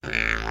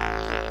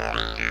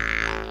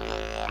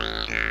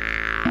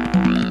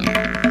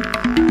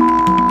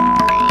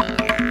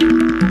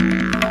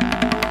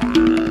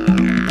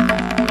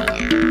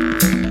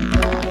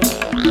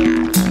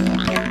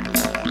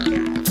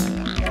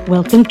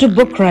Welcome to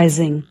Book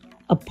Rising,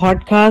 a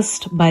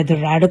podcast by the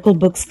Radical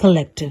Books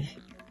Collective.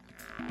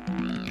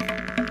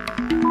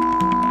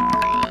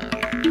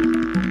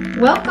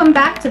 Welcome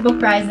back to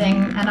Book Rising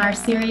and our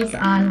series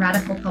on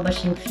radical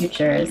publishing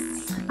futures.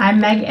 I'm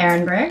Meg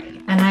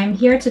Arenberg, and I'm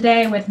here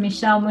today with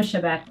Michel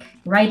Moushabeck,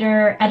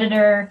 writer,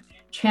 editor,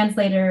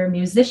 translator,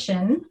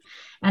 musician,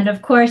 and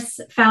of course,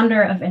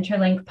 founder of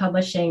Interlink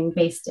Publishing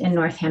based in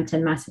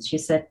Northampton,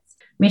 Massachusetts.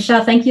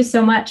 Michel, thank you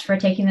so much for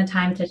taking the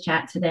time to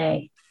chat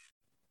today.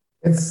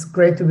 It's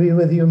great to be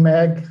with you,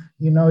 Meg.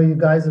 You know, you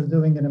guys are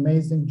doing an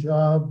amazing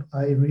job.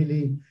 I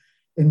really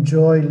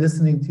enjoy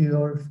listening to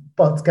your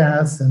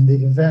podcasts and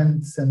the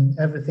events and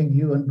everything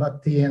you and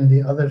Bhakti and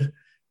the other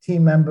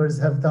team members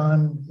have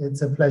done.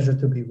 It's a pleasure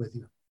to be with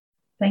you.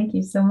 Thank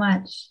you so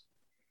much.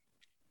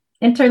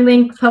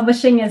 Interlink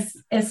Publishing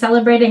is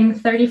celebrating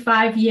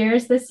 35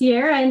 years this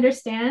year, I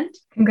understand.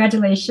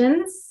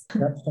 Congratulations.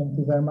 Yes, thank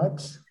you very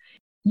much.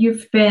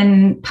 You've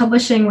been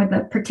publishing with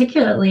a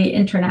particularly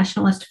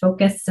internationalist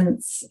focus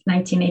since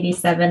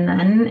 1987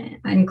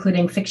 then,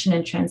 including fiction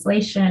and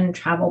translation,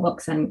 travel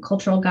books and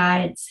cultural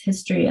guides,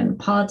 history and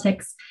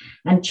politics,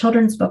 and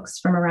children's books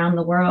from around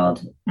the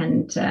world.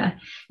 And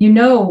you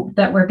know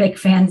that we're big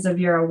fans of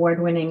your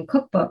award-winning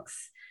cookbooks.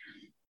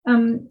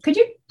 Could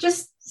you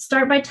just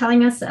start by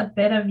telling us a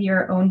bit of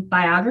your own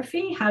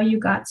biography, how you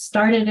got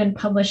started in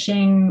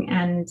publishing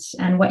and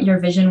what your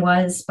vision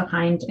was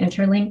behind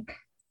Interlink?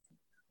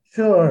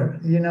 Sure.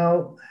 You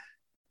know,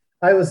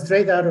 I was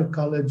straight out of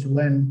college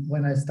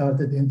when I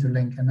started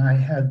Interlink, and I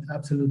had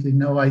absolutely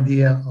no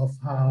idea of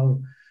how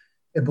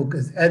a book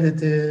is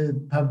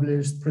edited,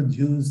 published,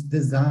 produced,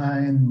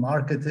 designed,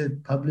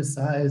 marketed,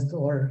 publicized,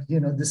 or,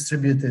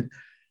 distributed.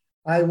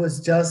 I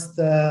was just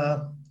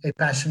a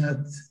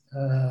passionate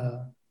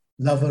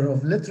lover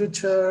of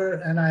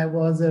literature, and I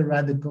was a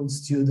radical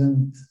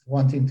student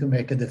wanting to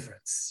make a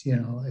difference.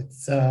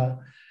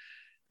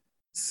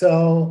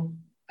 So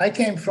I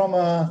came from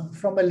a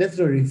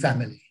literary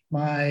family.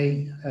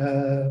 My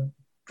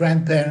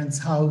grandparents'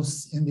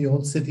 house in the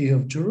old city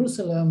of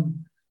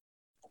Jerusalem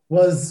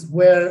was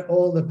where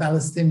all the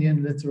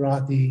Palestinian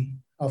literati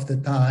of the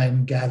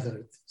time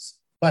gathered.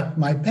 But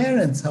my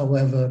parents,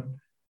 however,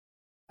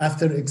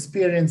 after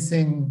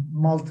experiencing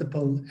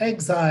multiple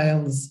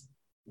exiles,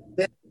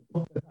 they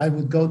thought that I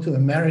would go to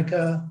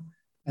America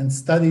and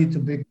study to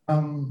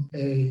become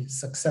a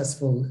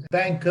successful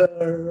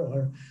banker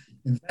or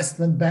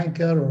investment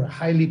banker or a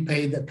highly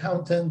paid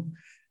accountant.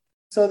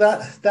 So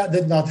that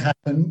did not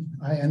happen.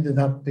 I ended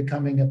up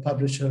becoming a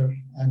publisher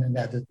and an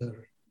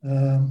editor.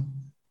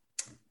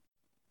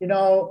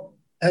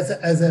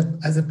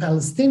 As a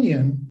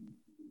Palestinian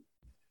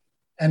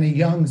and a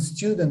young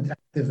student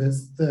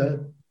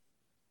activist,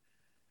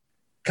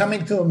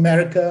 coming to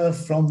America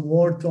from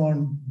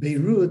war-torn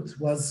Beirut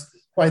was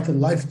quite a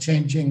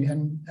life-changing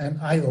and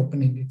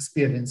eye-opening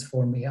experience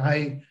for me.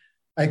 I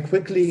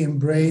quickly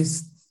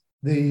embraced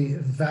the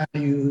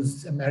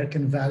values,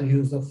 American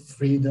values of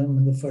freedom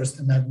and the First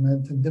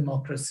Amendment and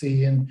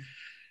democracy and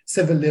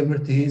civil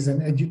liberties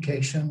and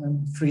education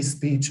and free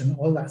speech and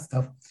all that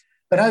stuff.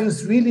 But I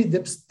was really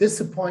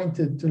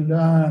disappointed to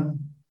learn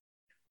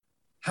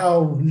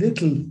how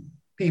little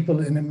people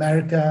in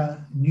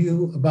America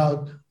knew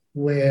about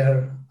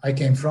where I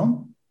came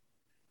from.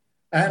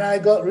 And I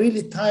got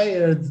really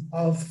tired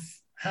of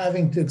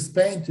having to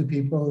explain to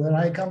people that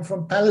I come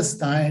from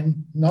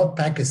Palestine, not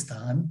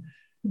Pakistan.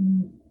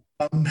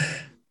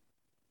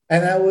 And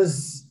I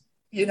was,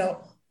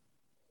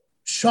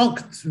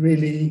 shocked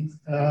really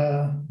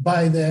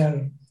by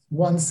their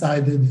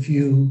one-sided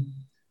view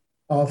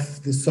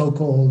of the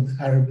so-called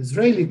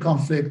Arab-Israeli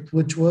conflict,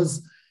 which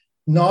was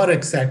not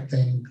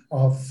accepting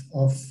of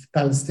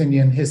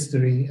Palestinian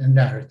history and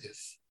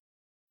narrative.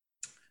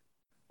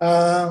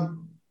 I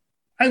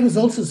was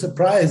also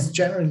surprised,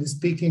 generally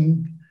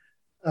speaking,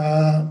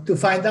 to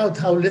find out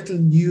how little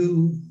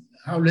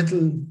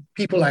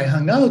people I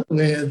hung out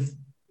with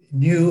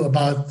knew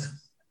about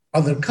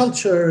other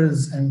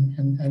cultures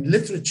and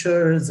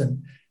literatures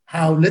and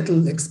how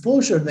little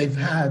exposure they've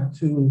had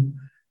to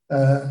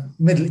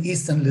Middle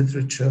Eastern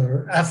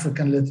literature,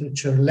 African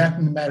literature,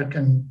 Latin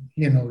American,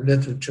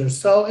 literature.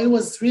 So it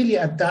was really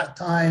at that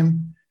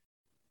time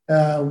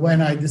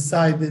when I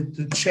decided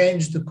to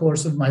change the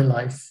course of my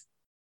life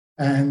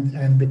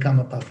and become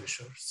a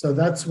publisher. So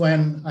that's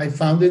when I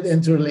founded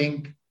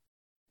Interlink.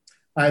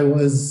 I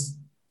was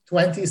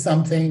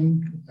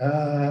 20-something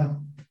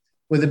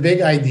with a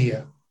big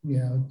idea,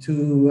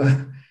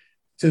 to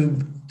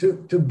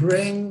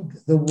bring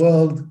the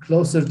world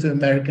closer to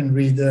American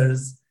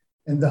readers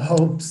in the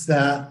hopes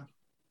that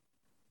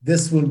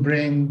this will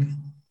bring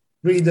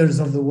readers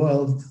of the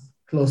world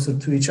closer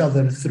to each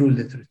other through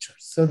literature.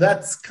 So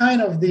that's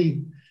kind of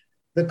the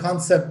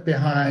concept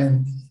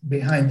behind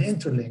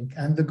Interlink.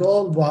 And the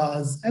goal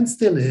was, and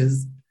still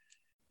is,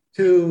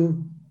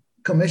 to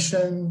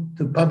commission,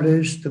 to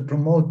publish, to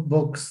promote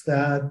books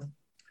that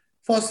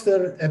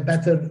foster a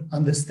better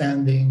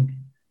understanding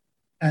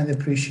and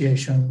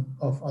appreciation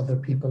of other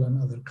people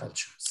and other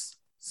cultures.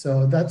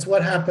 So that's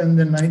what happened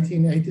in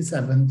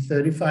 1987,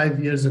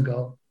 35 years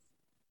ago,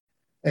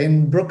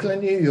 in Brooklyn,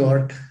 New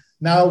York.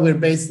 Now we're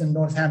based in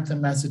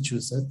Northampton,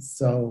 Massachusetts.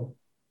 So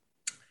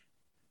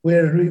we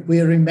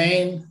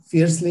remain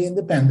fiercely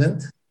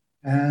independent.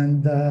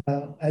 And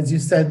as you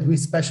said, we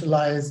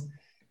specialize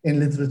in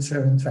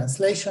literature and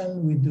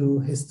translation. We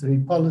do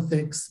history,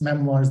 politics,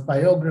 memoirs,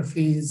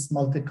 biographies,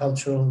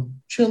 multicultural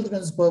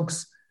children's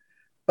books.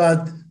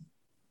 But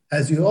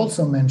as you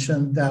also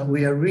mentioned, that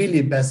we are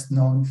really best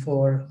known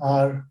for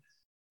our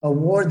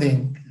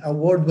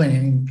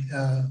award-winning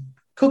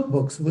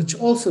cookbooks, which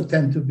also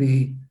tend to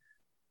be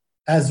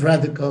as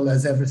radical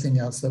as everything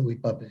else that we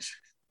publish.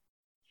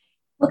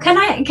 Well, can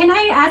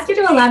I ask you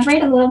to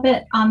elaborate a little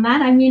bit on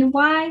that? I mean,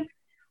 why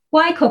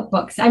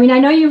cookbooks? I mean, I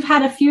know you've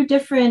had a few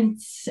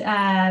different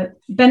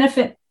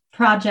benefit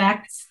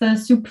projects. The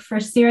Soup for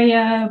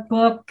Syria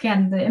book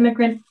and the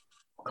Immigrant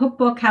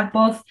Cookbook have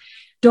both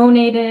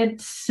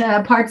donated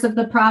parts of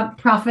the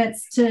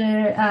profits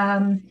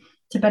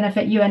to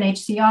benefit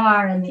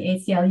UNHCR and the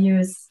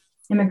ACLU's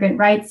Immigrant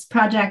Rights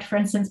Project, for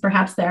instance.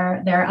 Perhaps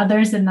there are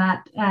others in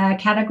that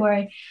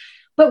category.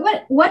 But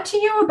what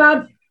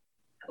about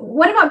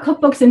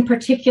cookbooks in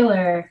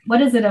particular? What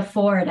does it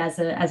afford as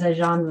a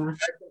genre?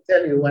 I can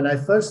tell you, when I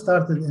first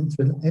started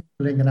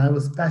Interlink and I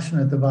was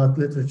passionate about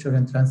literature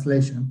and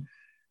translation,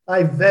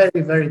 I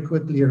very, very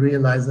quickly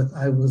realized that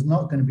I was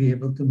not going to be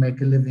able to make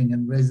a living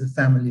and raise a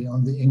family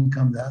on the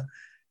income that,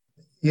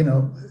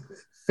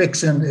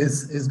 fiction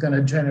is going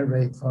to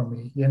generate for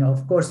me.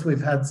 Of course,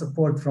 we've had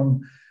support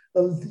from,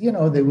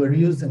 they were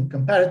used in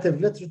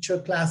comparative literature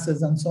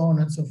classes and so on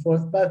and so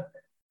forth, but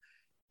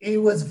it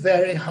was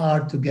very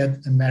hard to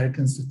get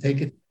Americans to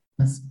take it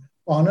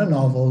on a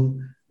novel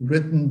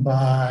written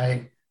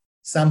by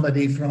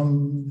somebody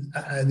from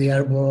the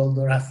Arab world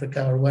or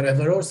Africa or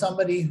whatever, or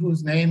somebody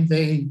whose name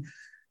they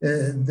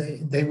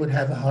would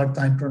have a hard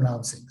time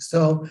pronouncing.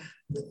 So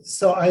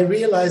I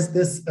realized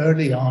this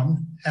early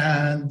on,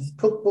 and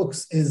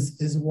cookbooks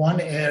is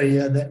one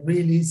area that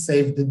really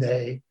saved the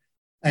day,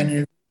 and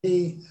it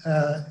really,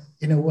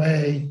 in a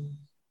way,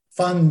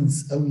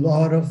 funds a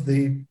lot of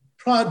the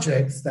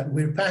projects that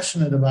we're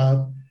passionate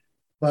about,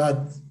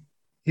 but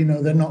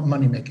they're not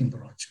money-making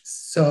projects.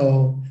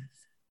 So,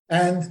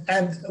 and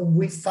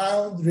we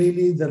found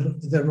really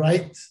the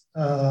right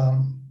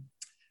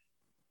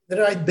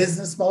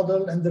business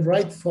model and the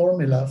right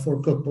formula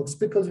for cookbooks,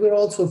 because we're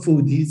also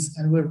foodies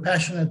and we're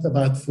passionate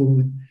about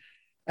food.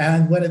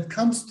 And when it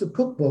comes to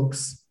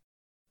cookbooks,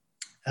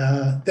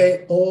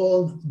 they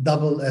all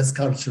double as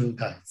cultural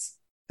guides.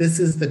 This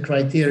is the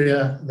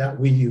criteria that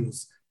we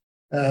use.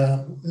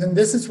 And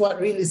this is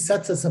what really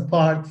sets us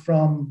apart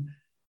from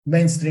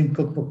mainstream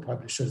cookbook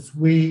publishers.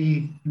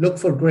 We look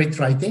for great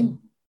writing,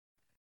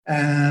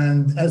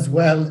 and as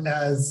well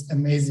as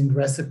amazing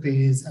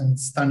recipes and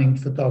stunning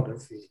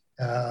photography.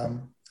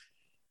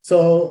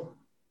 So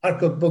our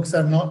cookbooks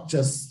are not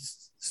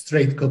just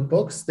straight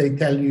cookbooks. They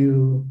tell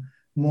you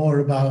more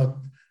about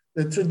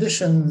the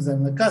traditions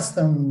and the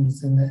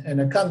customs in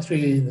a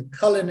country, the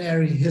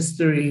culinary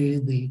history,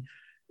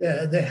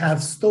 they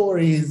have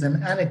stories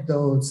and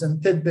anecdotes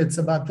and tidbits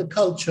about the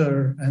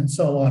culture and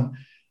so on,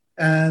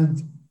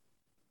 and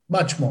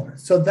much more.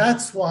 So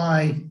that's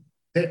why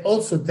they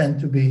also tend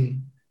to be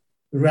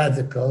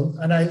radical.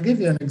 And I'll give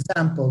you an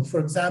example. For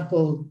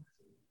example,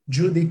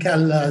 Judy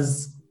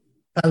Kalla's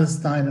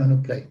Palestine on a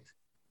Plate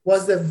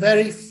was the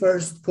very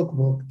first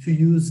cookbook to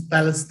use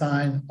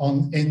Palestine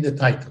in the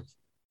title.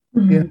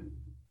 Mm-hmm.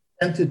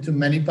 Sent it to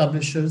many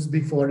publishers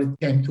before it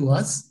came to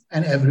us,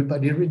 and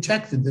everybody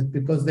rejected it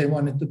because they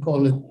wanted to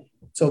call it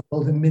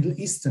so-called a Middle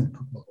Eastern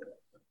cookbook,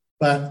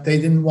 but they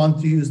didn't want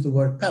to use the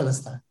word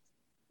Palestine.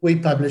 We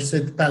published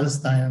it,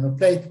 Palestine on a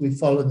Plate. We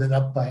followed it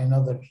up by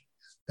another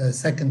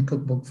second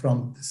cookbook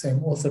from the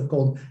same author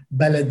called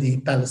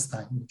Baladi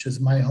Palestine, which is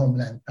my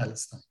homeland,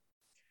 Palestine.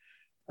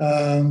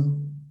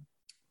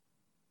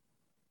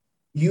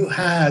 You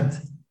had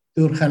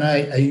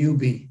Durkhanai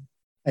Ayubi,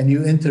 and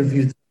you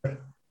interviewed her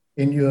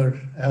in your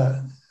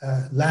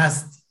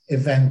last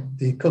event,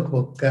 the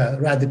cookbook,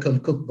 Radical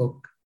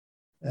Cookbook.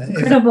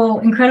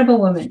 Incredible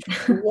woman.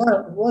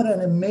 What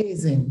an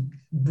amazing,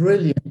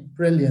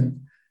 brilliant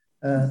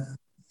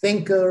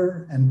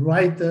thinker and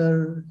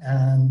writer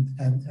and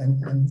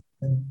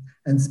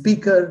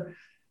speaker.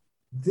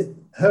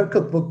 Her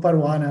cookbook,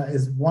 Parwana,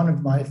 is one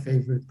of my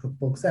favorite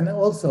cookbooks, and it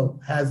also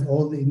has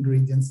all the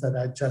ingredients that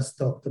I just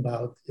talked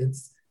about.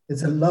 It's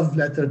a love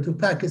letter to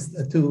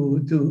Pakistan,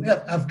 to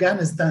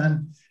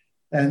Afghanistan,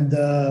 and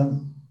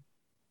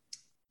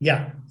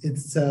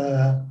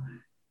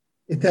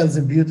it tells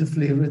a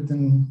beautifully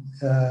written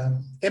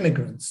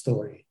immigrant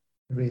story,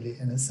 really,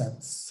 in a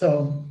sense.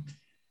 So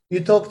you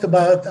talked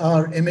about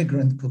our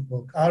immigrant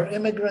cookbook. Our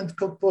immigrant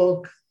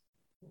cookbook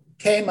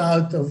came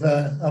out of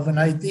an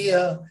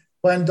idea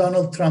when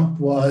Donald Trump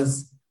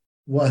was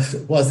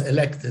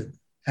elected,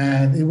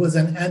 and it was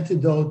an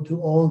antidote to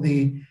all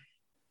the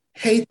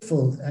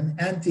hateful and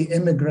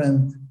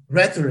anti-immigrant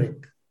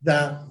rhetoric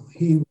that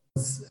he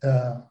was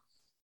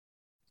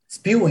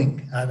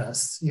spewing at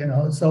us,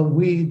 So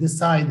we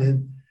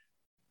decided,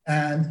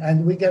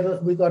 and we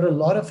got a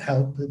lot of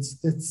help.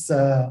 It's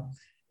a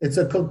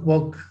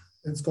cookbook.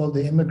 It's called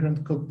the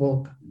Immigrant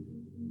Cookbook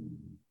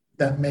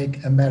That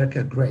Make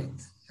America Great.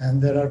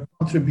 And there are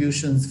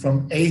contributions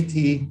from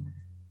 80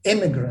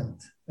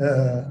 immigrant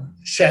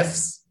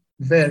chefs,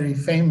 very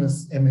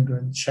famous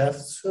immigrant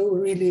chefs, who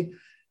really,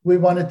 we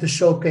wanted to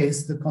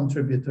showcase the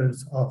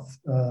contributions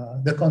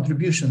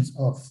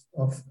of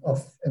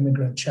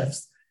immigrant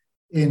chefs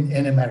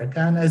in America.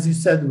 And as you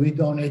said, we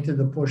donated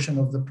a portion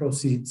of the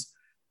proceeds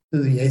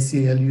to the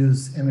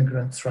ACLU's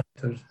Immigrants'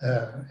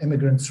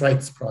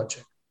 Rights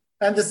Project.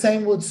 And the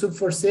same with Soup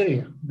for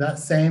Syria. That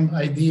same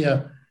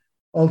idea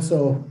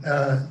also,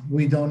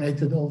 we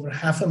donated over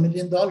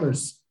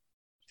 $500,000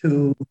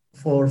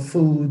 for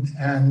food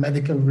and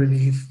medical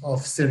relief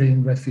of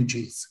Syrian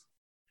refugees.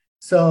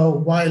 So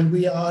while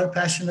we are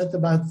passionate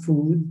about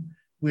food,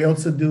 we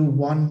also do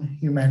one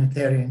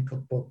humanitarian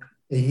cookbook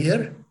a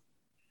year.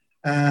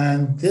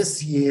 And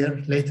this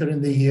year, later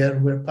in the year,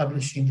 we're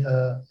publishing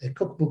a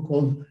cookbook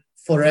called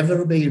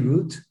Forever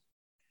Beirut,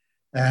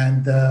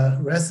 and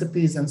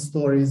recipes and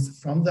stories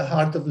from the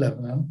heart of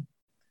Lebanon.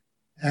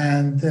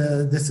 And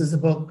this is a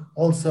book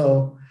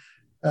also,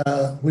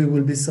 we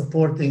will be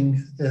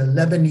supporting the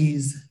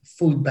Lebanese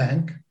Food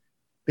Bank,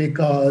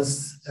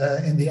 because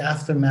in the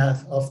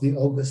aftermath of the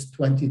August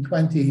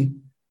 2020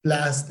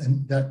 blast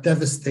that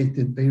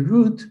devastated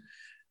Beirut,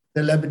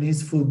 the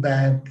Lebanese Food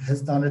Bank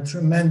has done a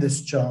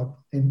tremendous job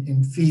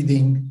in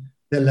feeding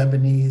the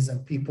Lebanese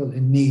and people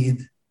in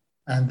need.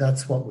 And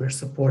that's what we're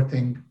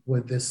supporting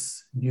with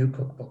this new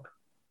cookbook.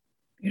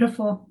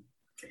 Beautiful.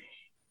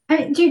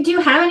 Do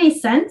you have any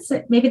sense,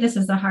 maybe this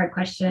is a hard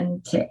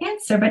question to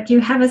answer, but do you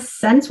have a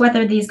sense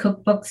whether these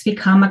cookbooks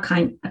become a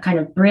kind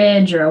of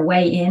bridge or a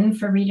way in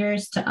for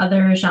readers to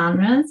other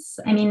genres?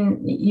 I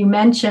mean, you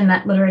mentioned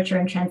that literature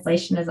and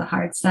translation is a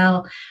hard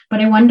sell, but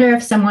I wonder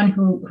if someone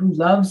who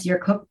loves your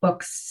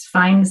cookbooks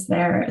finds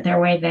their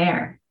way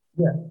there.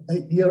 Yeah,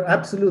 you're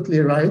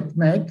absolutely right,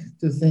 Meg,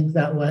 to think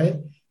that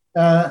way.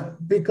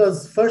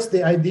 Because first,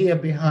 the idea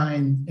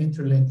behind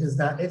Interlink is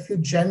that if you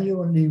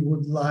genuinely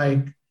would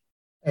like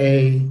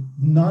a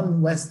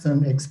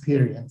non-Western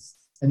experience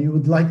and you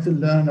would like to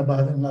learn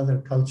about another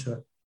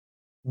culture,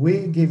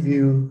 we give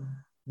you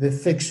the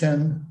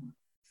fiction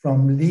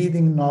from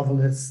leading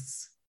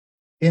novelists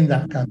in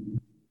that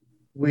country.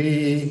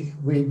 We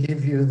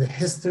give you the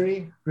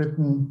history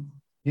written,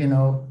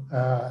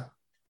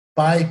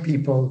 by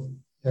people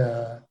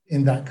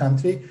in that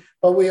country,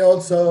 but we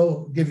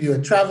also give you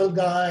a travel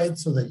guide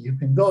so that you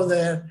can go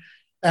there.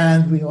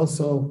 And we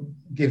also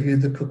give you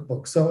the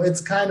cookbook. So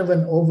it's kind of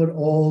an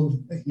overall,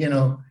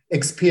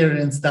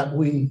 experience that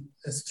we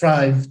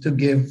strive to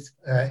give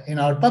in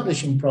our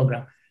publishing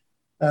program.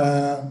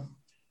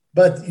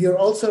 But you're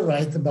also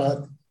right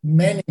about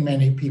many,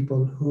 many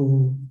people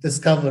who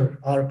discover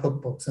our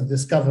cookbooks and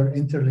discover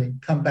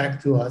Interlink come back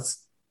to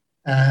us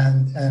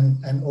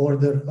and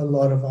order a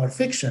lot of our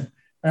fiction.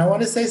 And I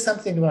want to say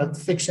something about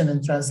fiction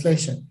and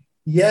translation.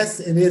 Yes,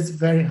 it is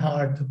very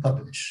hard to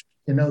publish.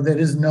 There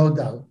is no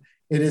doubt.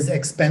 It is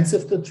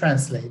expensive to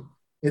translate.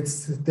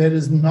 There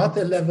is not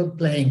a level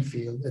playing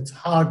field. It's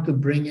hard to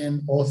bring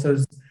in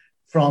authors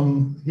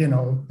from,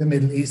 the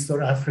Middle East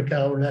or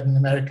Africa or Latin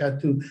America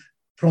to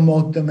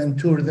promote them and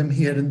tour them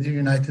here in the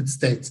United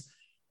States.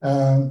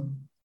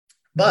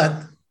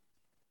 But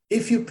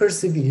if you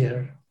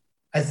persevere,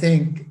 I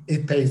think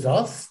it pays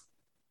off.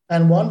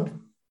 And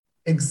one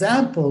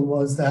example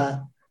was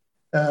that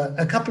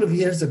a couple of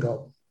years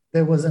ago,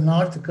 there was an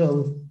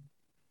article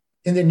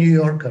in the New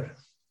Yorker.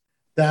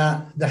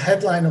 The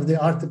headline of the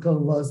article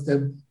was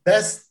the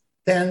best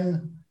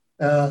 10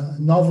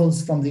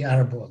 novels from the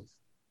Arab world.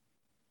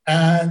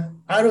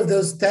 And out of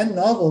those 10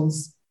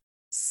 novels,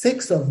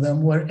 6 of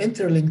them were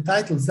interlinked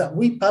titles that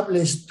we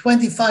published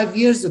 25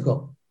 years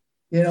ago,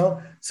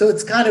 So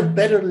it's kind of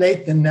better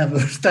late than never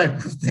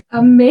type of thing.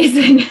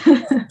 Amazing.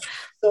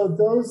 So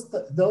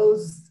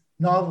those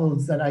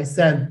novels that I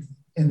said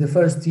in the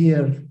first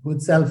year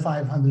would sell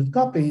 500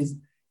 copies,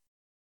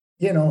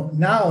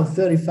 now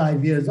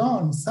 35 years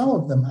on, some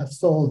of them have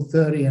sold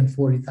 30 and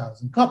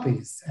 40,000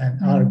 copies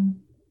and are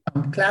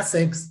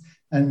classics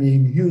and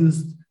being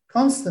used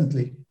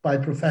constantly by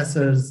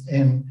professors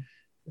in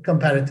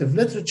comparative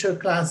literature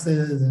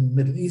classes and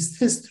Middle East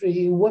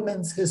history,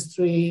 women's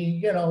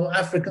history,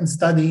 African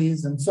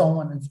studies, and so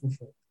on and so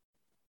forth.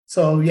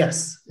 So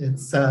yes,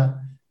 it's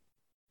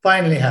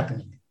finally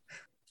happening.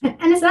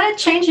 And is that a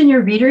change in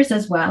your readers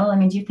as well? I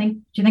mean, do you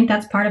think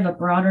that's part of a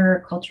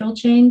broader cultural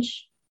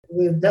change?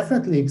 We're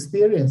definitely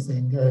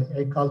experiencing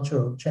a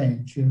cultural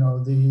change,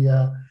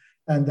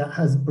 and that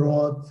has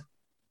brought,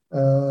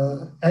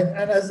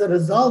 and as a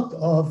result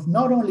of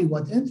not only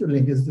what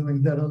Interlink is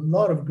doing, there are a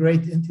lot of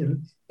great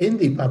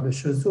indie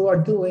publishers who are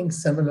doing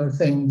similar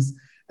things.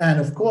 And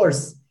of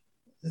course,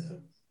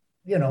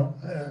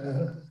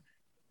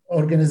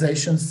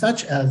 organizations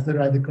such as the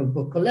Radical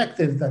Book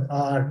Collective that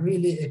are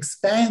really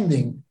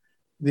expanding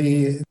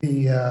the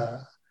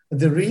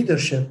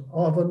readership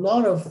of a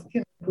lot of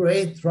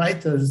great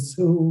writers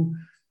whose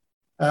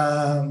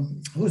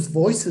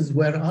voices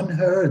were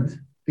unheard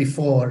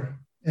before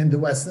in the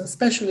West, and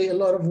especially a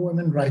lot of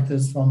women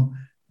writers from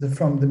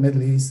the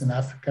Middle East and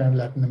Africa and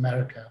Latin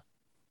America.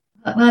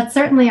 Well, it's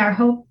certainly our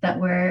hope that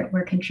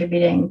we're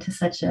contributing to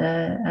such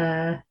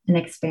an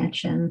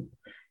expansion.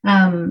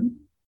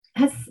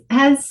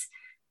 Has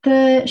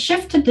the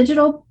shift to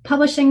digital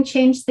publishing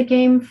changed the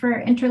game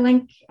for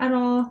Interlink at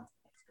all?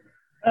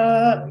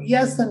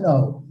 Yes and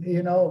no.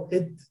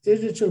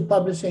 Digital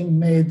publishing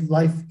made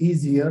life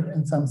easier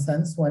in some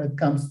sense when it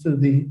comes to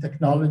the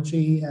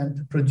technology and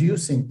to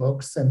producing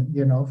books. And,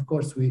 of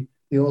course, the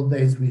old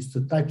days we used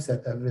to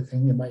typeset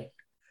everything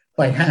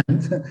by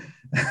hand.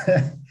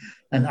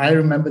 And I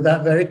remember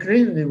that very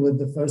clearly with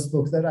the first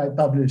book that I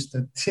published.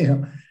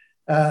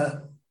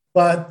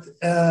 But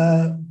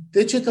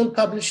digital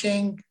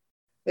publishing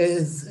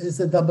is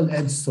a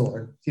double-edged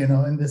sword,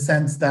 in the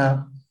sense that,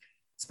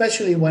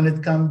 especially when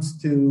it comes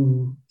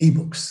to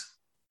ebooks,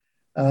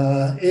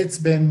 it's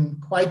been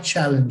quite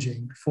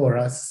challenging for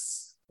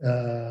us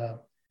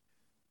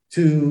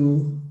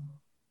to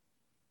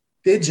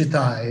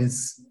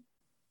digitize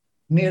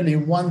nearly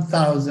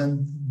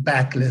 1,000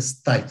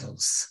 backlist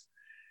titles.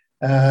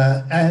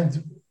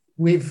 And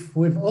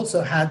we've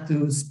also had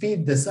to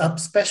speed this up,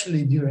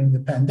 especially during the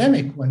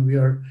pandemic, when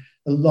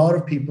a lot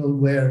of people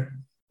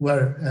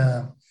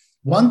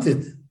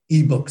wanted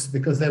ebooks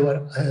because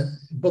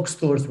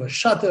bookstores were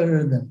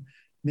shuttered, and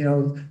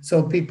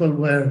so people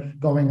were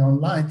going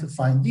online to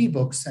find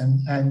ebooks.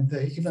 And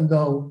even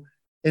though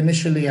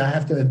initially, I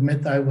have to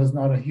admit, I was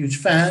not a huge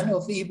fan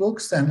of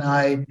ebooks, and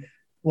I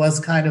was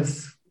kind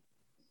of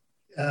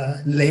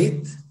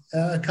late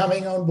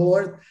coming on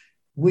board,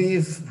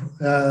 we've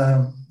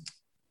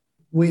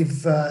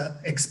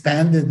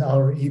expanded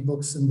our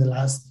ebooks in the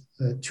last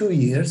 2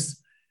 years.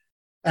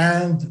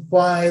 And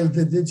while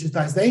the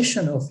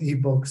digitization of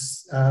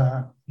ebooks,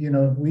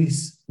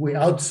 we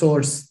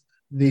outsource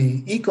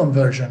the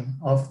e-conversion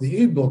of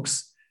the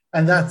ebooks,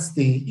 and that's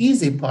the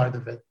easy part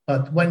of it.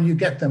 But when you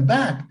get them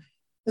back,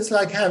 it's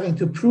like having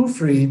to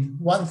proofread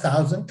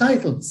 1,000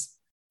 titles.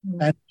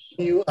 Mm-hmm. And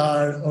you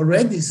are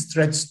already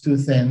stretched too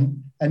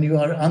thin and you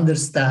are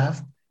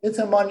understaffed. It's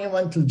a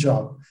monumental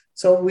job.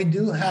 So we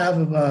do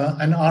have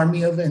an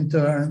army of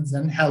interns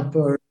and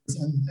helpers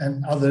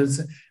and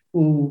others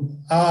who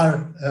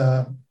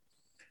are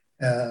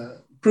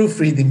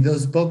proofreading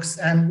those books.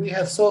 And we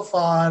have so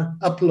far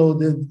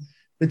uploaded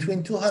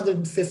between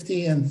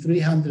 250 and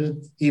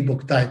 300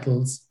 ebook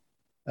titles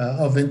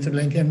of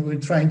Interlink, and we're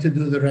trying to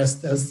do the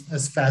rest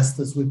as fast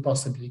as we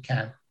possibly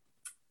can.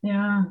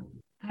 Yeah,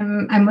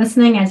 I'm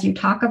listening as you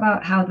talk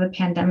about how the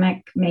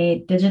pandemic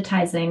made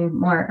digitizing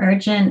more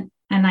urgent,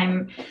 and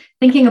I'm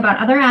thinking about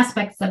other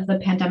aspects of the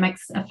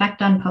pandemic's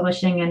effect on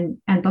publishing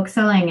and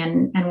bookselling.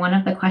 And one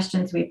of the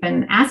questions we've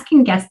been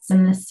asking guests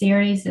in this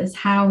series is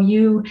how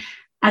you,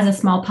 as a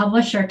small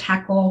publisher,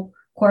 tackle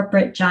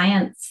corporate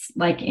giants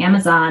like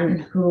Amazon,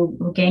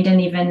 who gained an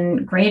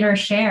even greater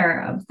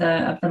share of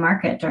the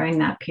market during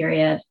that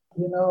period.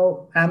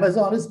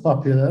 Amazon is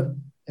popular.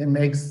 It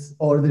makes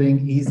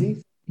ordering easy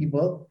for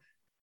people,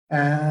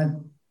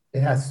 and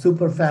it has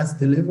super fast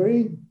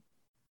delivery.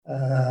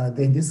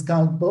 They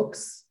discount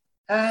books,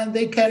 and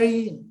they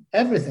carry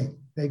everything.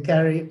 They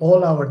carry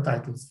all our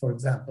titles, for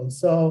example.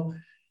 So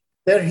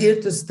they're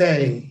here to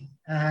stay.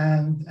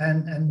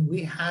 And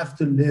we have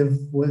to live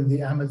with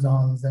the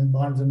Amazons and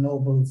Barnes and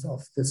Nobles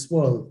of this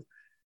world.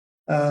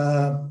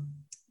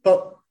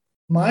 But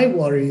my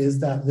worry is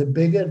that the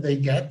bigger they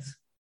get,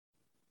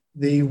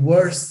 the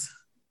worse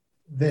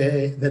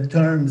the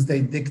terms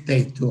they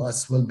dictate to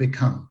us will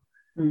become.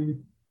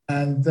 Mm.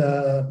 And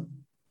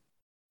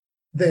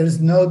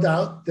there's no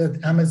doubt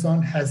that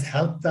Amazon has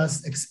helped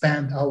us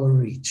expand our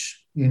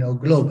reach,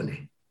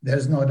 globally.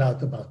 There's no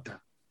doubt about that.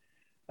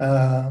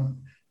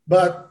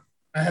 But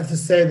I have to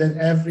say that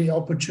every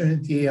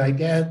opportunity I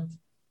get,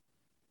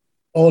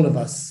 all of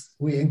us,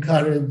 we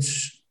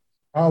encourage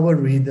our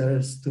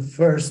readers to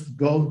first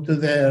go to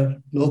their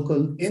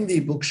local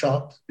indie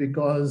bookshop,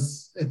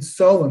 because it's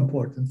so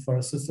important for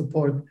us to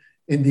support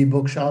indie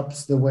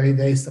bookshops the way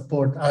they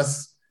support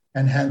us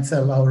and hand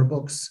sell our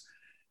books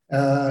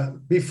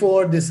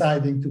before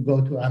deciding to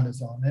go to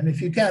Amazon. And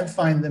if you can't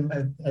find them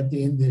at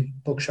the indie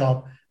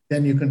bookshop,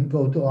 then you can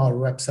go to our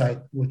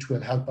website, which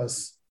will help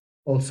us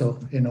also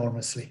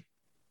enormously.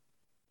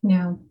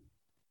 Yeah.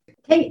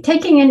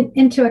 Taking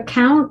into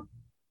account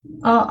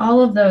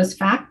all of those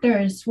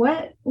factors,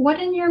 what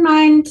in your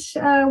mind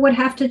would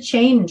have to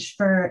change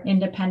for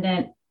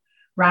independent,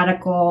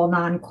 radical,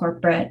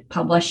 non-corporate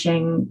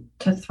publishing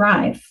to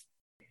thrive?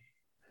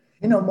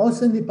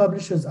 Most indie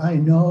publishers I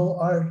know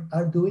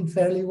are doing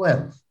fairly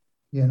well.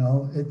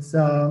 It's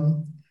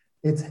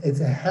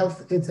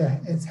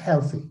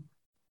healthy.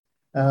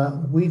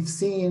 We've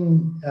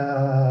seen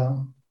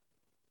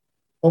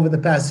over the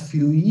past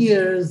few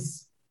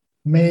years,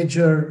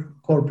 major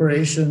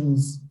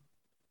corporations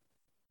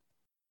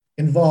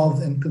involved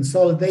in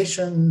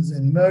consolidations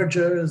and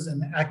mergers and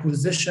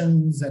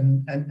acquisitions.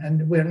 And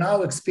we're now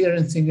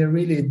experiencing a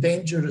really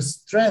dangerous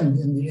trend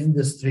in the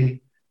industry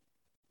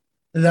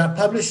that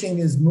publishing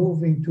is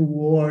moving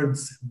towards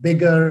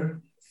bigger,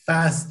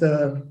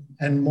 faster,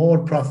 and more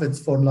profits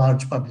for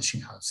large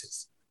publishing houses.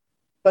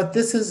 But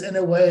this is, in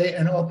a way,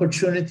 an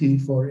opportunity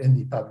for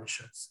indie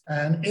publishers.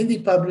 And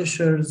indie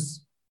publishers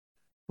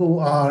who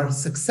are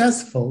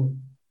successful,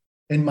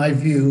 in my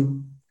view,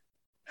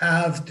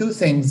 have two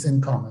things in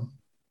common.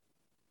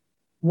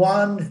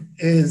 One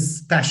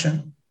is passion,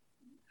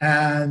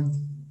 and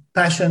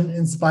passion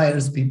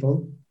inspires people.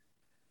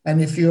 And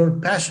if you're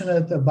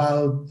passionate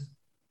about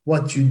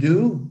what you do,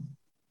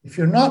 if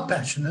you're not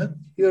passionate,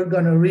 you're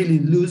going to really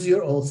lose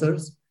your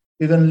authors,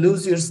 you're going to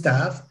lose your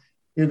staff,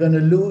 you're going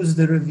to lose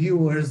the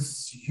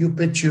reviewers you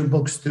pitch your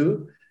books to,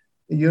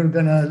 you're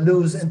going to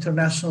lose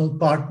international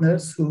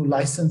partners who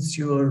license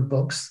your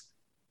books,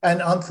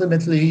 and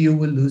ultimately you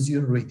will lose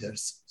your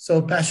readers. So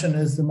passion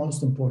is the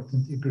most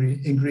important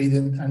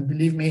ingredient. And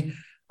believe me,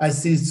 I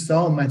see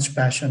so much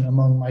passion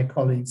among my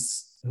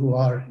colleagues who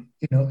are,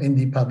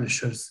 indie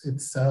publishers.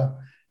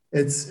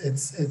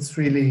 It's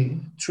really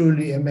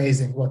truly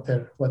amazing what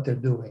they're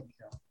doing.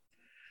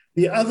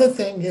 The other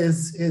thing is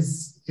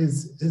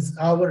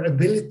our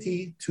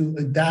ability to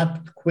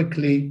adapt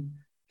quickly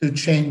to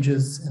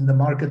changes in the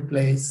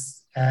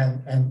marketplace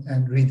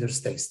and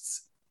readers'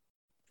 tastes.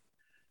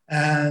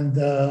 And,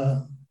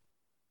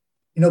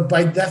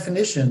 by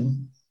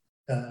definition,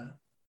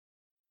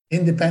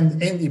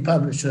 indie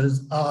publishers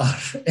are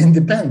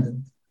independent.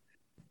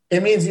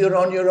 It means you're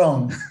on your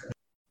own.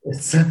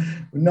 It's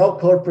no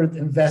corporate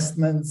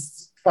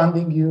investments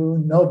funding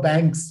you, no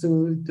banks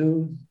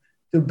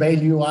to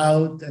bail you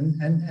out,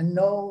 and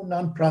no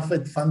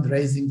nonprofit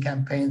fundraising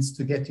campaigns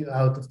to get you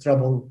out of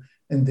trouble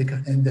in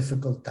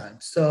difficult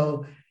times.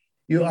 So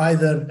you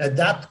either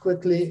adapt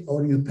quickly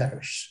or you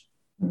perish.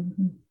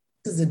 Mm-hmm.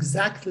 This is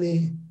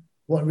exactly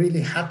what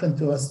really happened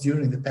to us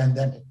during the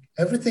pandemic.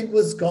 Everything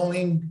was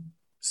going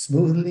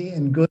smoothly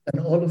and good, and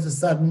all of a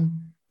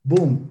sudden,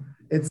 boom,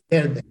 it's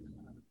there.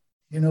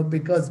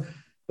 Because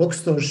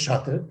bookstores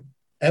shuttered,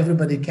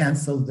 everybody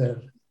canceled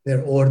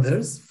their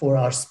orders for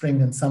our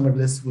spring and summer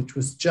list, which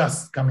was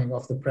just coming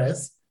off the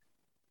press.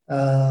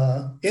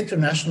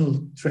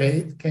 International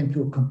trade came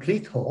to a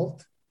complete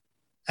halt.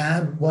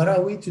 And what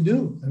are we to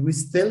do? And we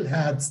still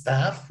had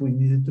staff, we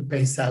needed to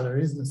pay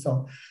salaries and so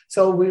on.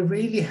 So we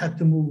really had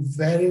to move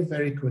very,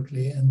 very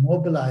quickly and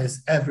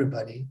mobilize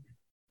everybody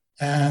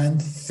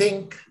and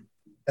think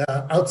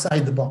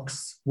outside the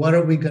box. What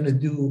are we going to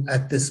do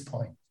at this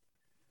point?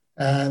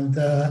 And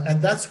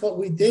that's what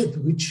we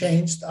did. We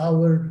changed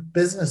our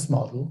business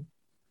model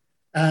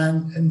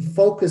and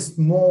focused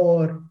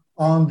more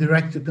on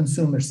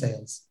direct-to-consumer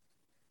sales.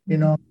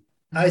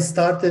 I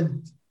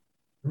started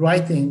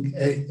writing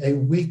a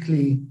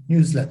weekly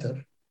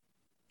newsletter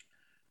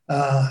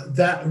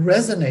that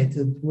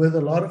resonated with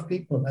a lot of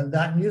people. And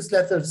that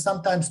newsletter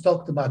sometimes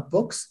talked about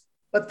books,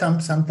 but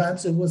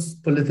sometimes it was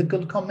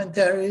political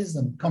commentaries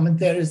and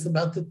commentaries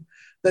about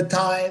the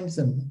times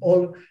and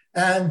all.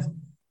 And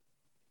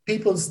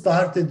people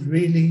started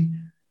really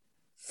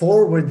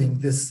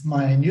forwarding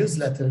my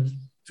newsletter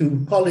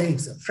to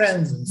colleagues and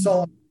friends and so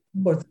on.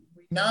 But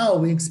now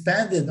we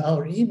expanded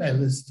our email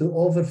list to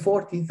over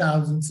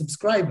 40,000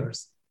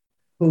 subscribers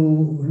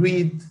who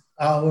read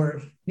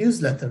our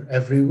newsletter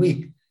every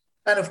week.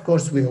 And of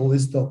course, we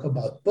always talk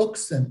about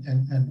books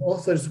and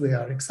authors we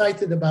are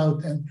excited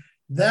about. And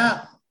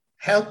that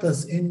helped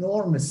us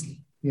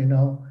enormously,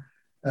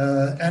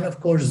 and of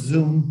course,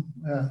 Zoom,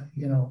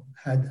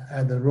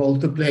 had a role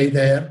to play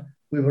there.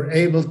 We were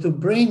able to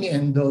bring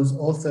in those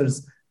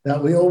authors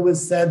that we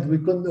always said we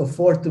couldn't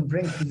afford to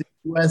bring to the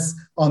US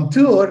on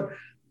tour.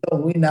 So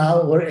we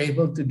now were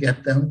able to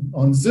get them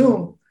on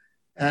Zoom.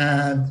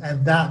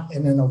 And that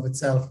in and of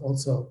itself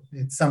also,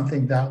 it's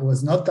something that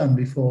was not done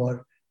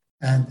before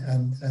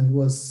and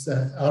was,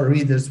 our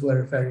readers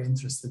were very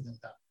interested in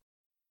that.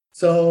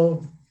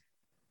 So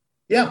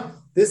yeah,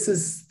 this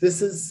is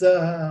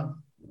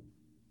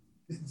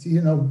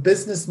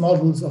business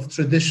models of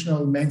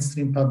traditional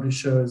mainstream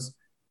publishers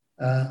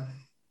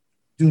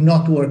do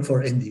not work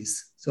for indies.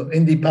 So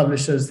indie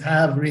publishers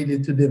have really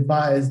to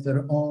devise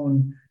their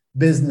own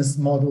business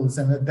models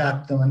and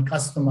adapt them and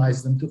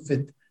customize them to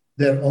fit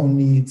their own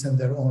needs and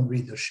their own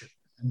readership.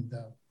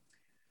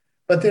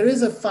 But there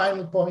is a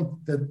final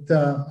point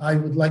that I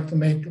would like to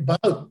make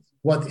about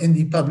what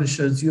indie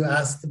publishers, you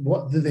asked,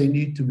 what do they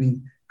need to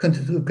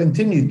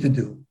continue to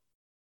do?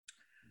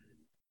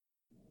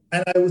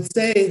 And I would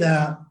say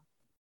that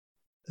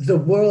the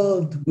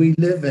world we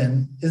live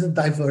in is a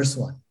diverse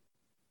one,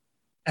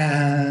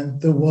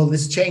 and the world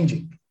is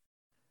changing.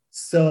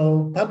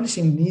 So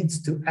publishing needs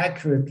to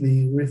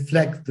accurately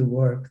reflect the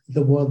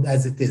world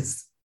as it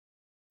is.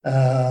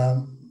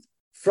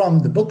 From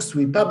the books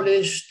we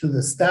publish, to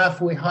the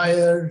staff we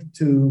hire,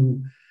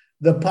 to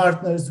the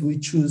partners we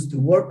choose to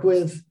work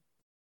with.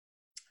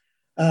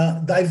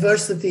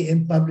 Diversity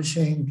in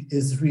publishing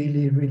is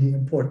really, really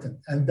important.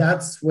 And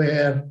that's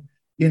where,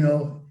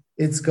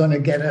 it's going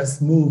to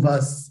move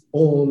us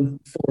all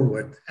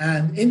forward.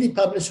 And indie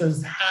publishers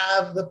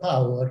have the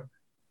power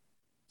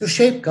to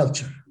shape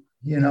culture,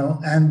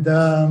 and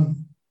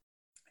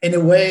in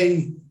a way,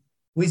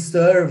 we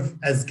serve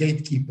as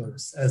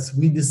gatekeepers as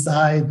we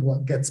decide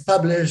what gets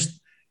published,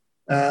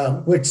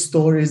 which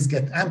stories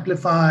get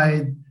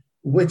amplified,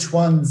 which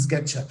ones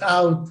get shut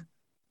out.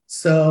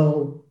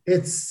 So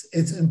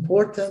it's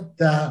important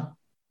that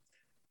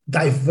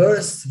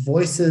diverse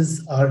voices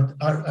are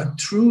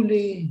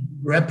truly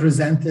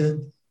represented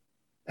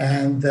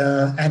and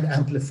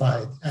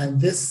amplified. And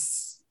this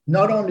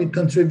not only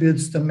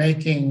contributes to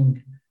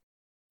making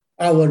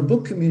our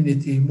book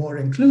community more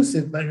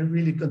inclusive, but it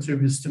really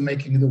contributes to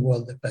making the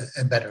world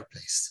a better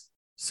place.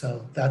 So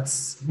that's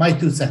my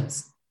 2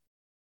 cents.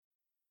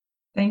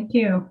 Thank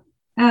you.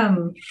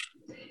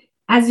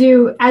 As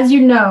you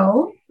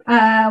know,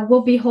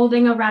 we'll be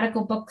holding a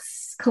Radical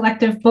Books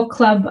collective book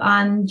club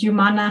on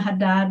Joumana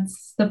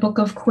Haddad's The Book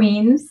of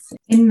Queens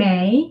in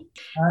May.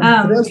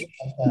 I'm thrilled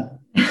about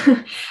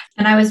that.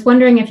 And I was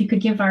wondering if you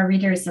could give our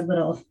readers a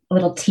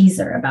little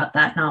teaser about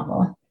that novel.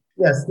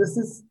 Yes,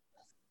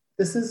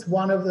 this is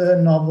one of the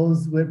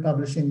novels we're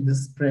publishing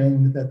this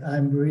spring that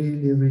I'm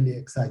really, really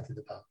excited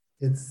about.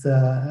 It's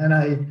and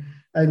I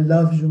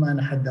love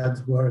Joumana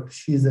Haddad's work.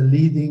 She's a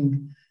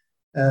leading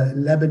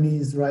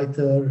Lebanese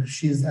writer.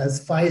 She's as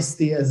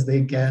feisty as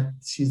they get.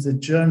 She's a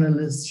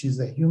journalist. She's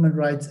a human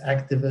rights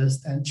activist,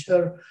 and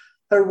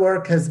her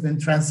work has been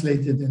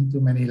translated into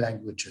many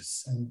languages.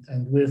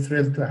 And we're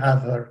thrilled to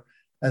have her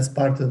as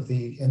part of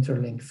the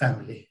Interlink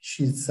family.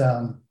 She's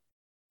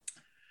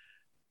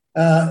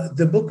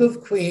The Book of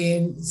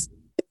Queens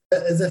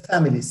is a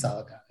family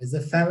saga. It's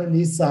a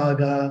family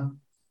saga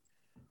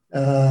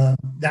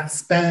that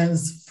spans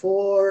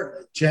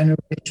 4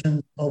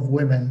 generations of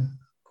women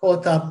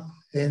caught up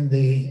in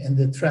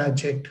the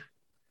tragic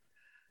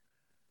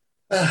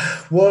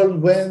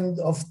whirlwind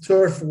of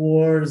turf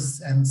wars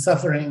and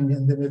suffering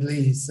in the Middle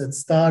East. It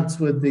starts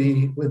with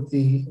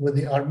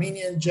the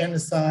Armenian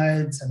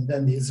genocides, and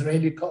then the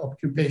Israeli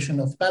occupation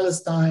of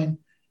Palestine,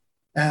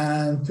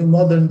 and to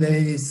modern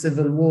day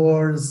civil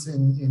wars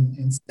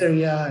in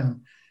Syria,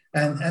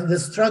 and the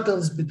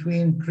struggles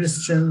between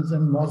Christians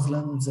and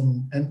Muslims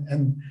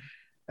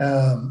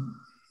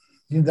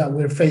that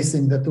we're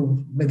facing, that the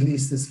Middle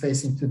East is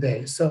facing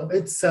today. So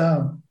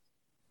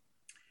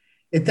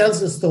it tells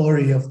the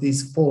story of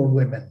these 4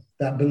 women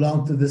that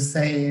belong to the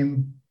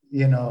same,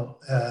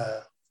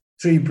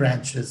 3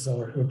 branches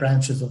or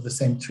branches of the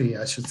same tree,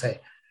 I should say.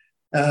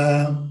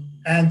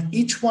 And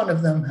each one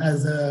of them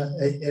has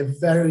a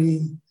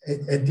very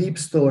deep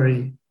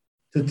story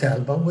to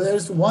tell. But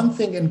there's one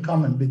thing in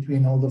common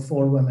between all the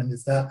 4 women,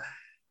 is that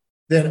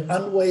their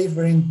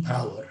unwavering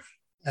power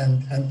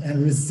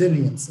and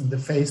resilience in the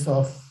face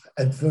of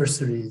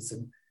adversaries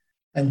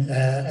and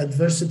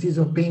adversities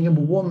of being a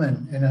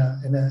woman in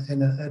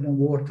a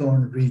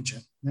war-torn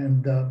region.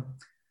 And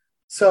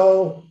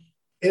so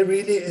it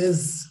really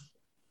is,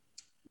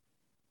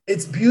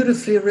 it's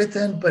beautifully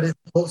written, but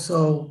it's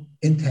also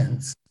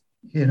intense,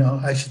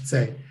 I should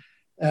say.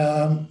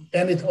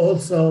 And it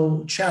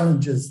also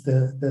challenges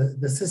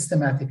the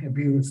systematic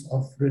abuse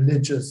of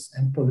religious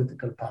and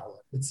political power.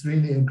 It's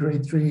really a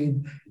great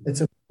read.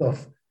 It's a book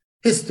of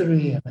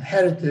history and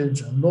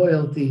heritage and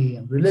loyalty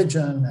and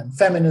religion and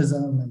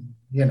feminism and,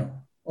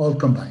 all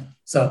combined.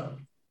 So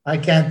I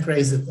can't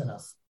praise it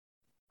enough.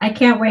 I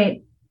can't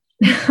wait.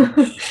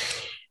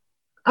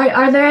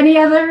 Are there any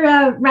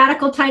other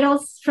radical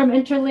titles from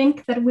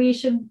Interlink that we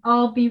should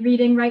all be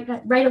reading right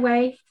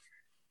away?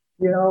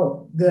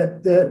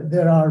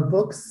 There are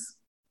books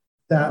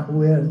that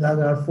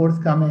are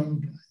forthcoming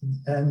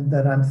and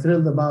that I'm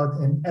thrilled about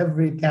in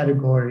every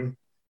category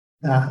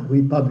that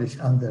we publish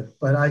under.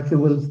 But I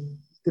will,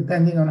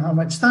 depending on how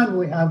much time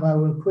we have, I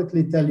will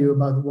quickly tell you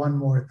about one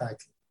more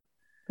title.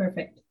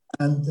 Perfect.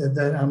 And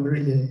that I'm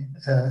really,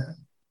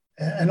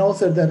 an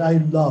author that I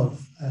love.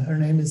 Her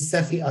name is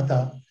Saqi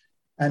Books,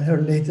 and her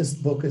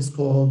latest book is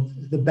called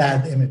The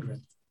Bad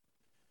Immigrant.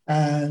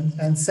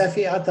 And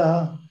Saqi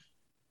Books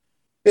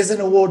is an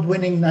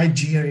award-winning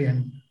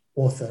Nigerian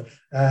author.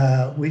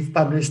 We've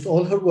published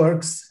all her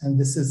works, and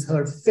this is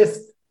her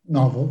 5th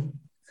novel.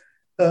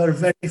 Her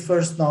very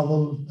first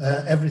novel,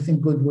 Everything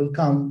Good Will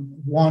Come,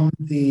 won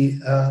the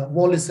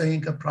Wole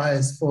Soyinka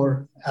Prize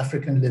for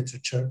African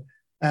Literature.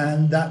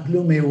 And that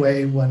blew me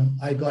away when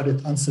I got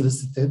it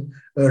unsolicited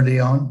early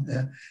on.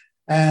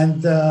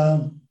 And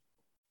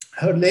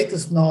her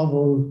latest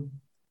novel,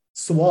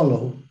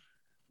 Swallow,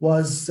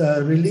 was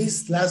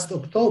released last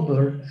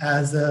October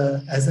as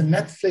a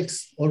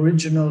Netflix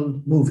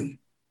original movie.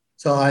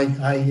 So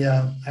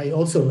I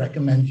also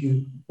recommend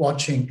you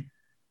watching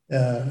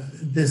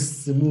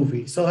this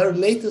movie. So her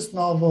latest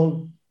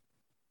novel,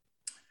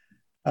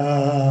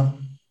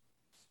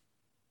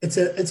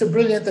 it's a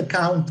brilliant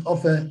account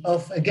of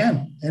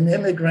again an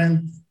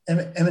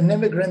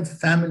immigrant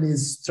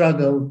family's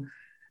struggle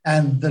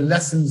and the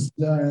lessons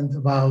learned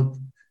about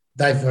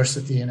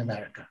diversity in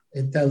America.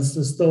 It tells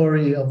the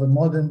story of a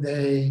modern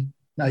day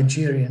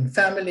Nigerian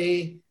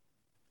family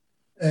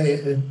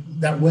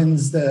that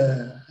wins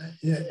the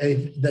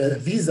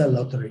visa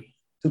lottery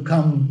to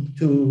come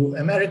to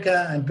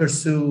America and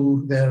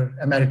pursue their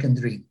American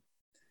dream.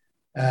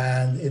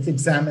 And it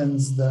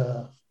examines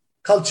the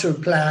culture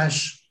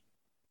clash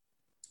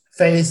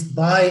faced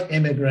by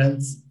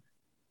immigrants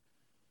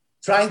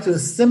trying to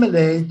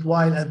assimilate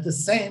while at the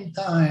same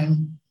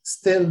time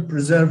still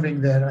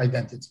preserving their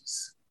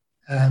identities.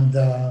 And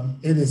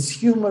it is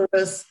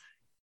humorous,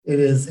 it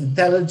is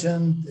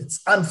intelligent, it's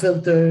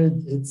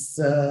unfiltered, it's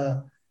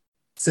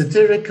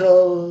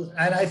satirical,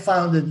 and I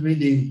found it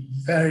really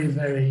very,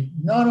 very,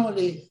 not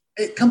only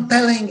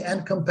compelling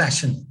and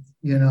compassionate,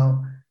 you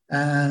know.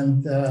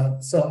 And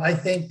so I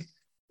think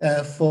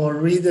for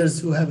readers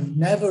who have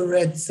never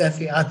read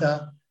Safi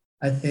Atta,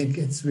 I think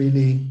it's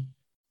really,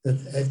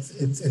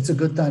 it's a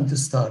good time to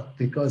start,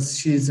 because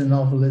she's a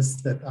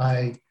novelist that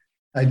I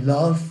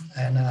love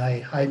and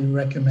I highly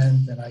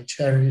recommend and I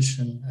cherish,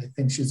 and I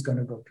think she's going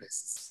to go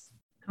places.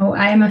 Oh,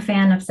 I am a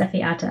fan of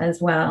Safi Atta as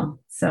well.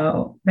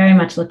 So very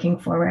much looking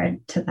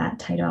forward to that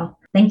title.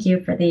 Thank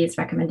you for these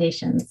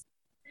recommendations.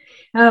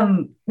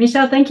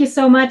 Michel, thank you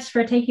so much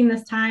for taking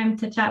this time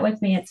to chat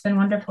with me. It's been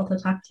wonderful to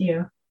talk to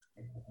you.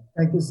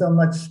 Thank you so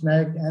much,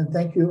 Meg, and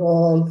thank you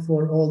all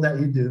for all that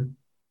you do.